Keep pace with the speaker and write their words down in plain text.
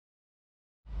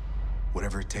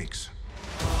Whatever it takes.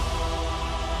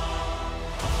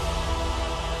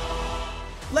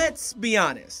 Let's be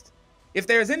honest. If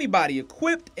there's anybody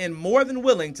equipped and more than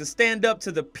willing to stand up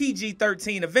to the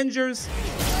PG-13 Avengers,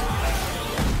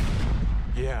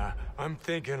 yeah, I'm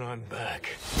thinking I'm back.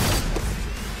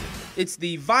 it's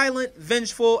the violent,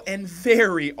 vengeful, and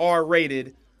very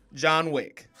R-rated John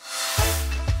Wick.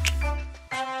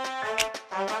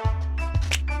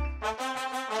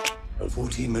 A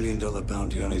 $14 million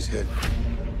bounty on his head.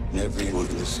 And everyone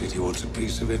in the city wants a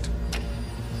piece of it.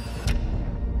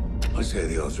 I say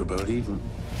the odds are about even.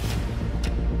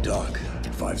 Doc,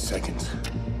 5 seconds.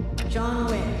 John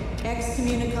Wick,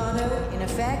 excommunicado in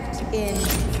effect in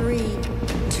 3,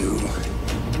 2,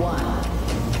 1.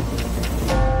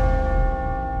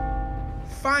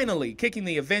 Finally, kicking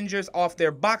the Avengers off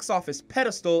their box office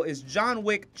pedestal is John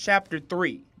Wick Chapter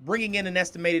 3, bringing in an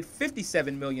estimated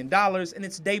 $57 million in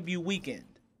its debut weekend.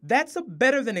 That's a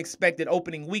better than expected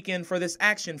opening weekend for this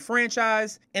action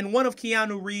franchise, and one of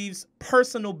Keanu Reeves'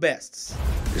 personal bests.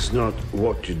 It's not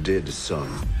what you did, son.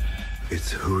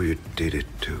 It's who you did it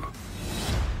to.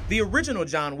 The original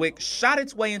John Wick shot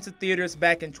its way into theaters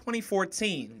back in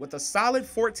 2014 with a solid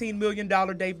 $14 million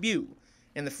debut,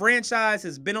 and the franchise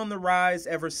has been on the rise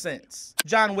ever since.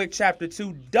 John Wick Chapter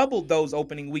 2 doubled those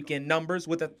opening weekend numbers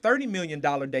with a $30 million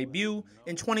debut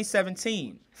in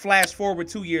 2017. Flash forward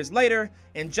 2 years later,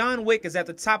 and John Wick is at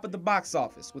the top of the box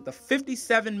office with a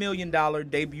 $57 million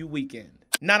debut weekend.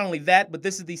 Not only that, but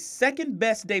this is the second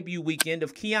best debut weekend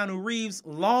of Keanu Reeves'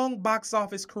 long box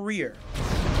office career.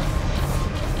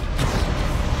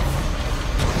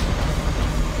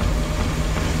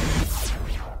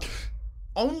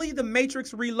 Only The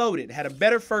Matrix Reloaded had a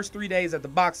better first 3 days at the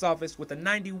box office with a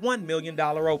 $91 million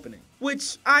opening,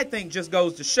 which I think just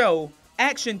goes to show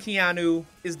action Keanu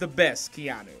is the best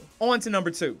Keanu. On to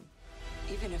number 2.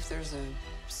 Even if there's a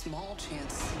small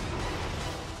chance,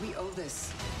 we owe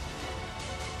this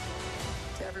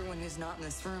to everyone who's not in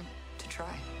this room to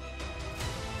try.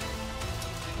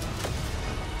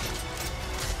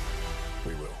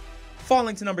 We will.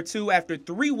 Falling to number 2 after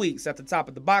 3 weeks at the top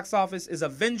of the box office is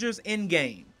Avengers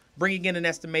Endgame, bringing in an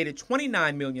estimated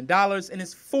 $29 million in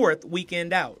its 4th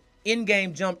weekend out.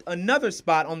 Endgame jumped another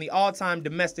spot on the all-time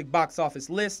domestic box office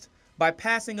list by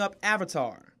passing up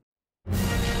Avatar.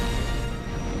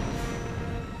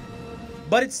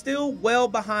 But it's still well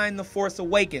behind The Force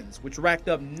Awakens, which racked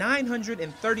up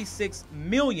 $936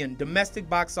 million domestic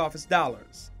box office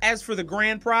dollars. As for the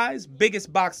grand prize,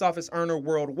 biggest box office earner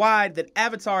worldwide that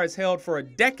Avatar has held for a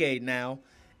decade now,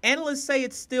 analysts say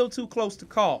it's still too close to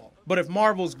call. But if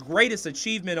Marvel's greatest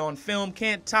achievement on film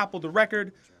can't topple the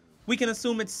record, we can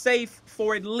assume it's safe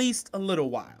for at least a little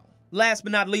while. Last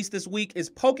but not least this week is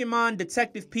Pokemon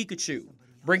Detective Pikachu,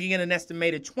 bringing in an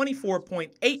estimated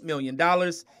 $24.8 million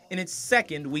in its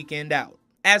 2nd weekend out.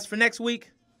 As for next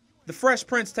week, the Fresh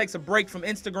Prince takes a break from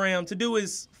Instagram to do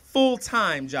his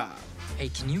full-time job. Hey,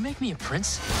 can you make me a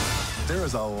prince? There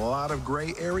is a lot of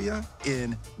gray area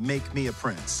in Make Me a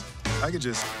Prince. I could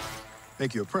just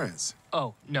make you a prince.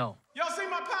 Oh, no.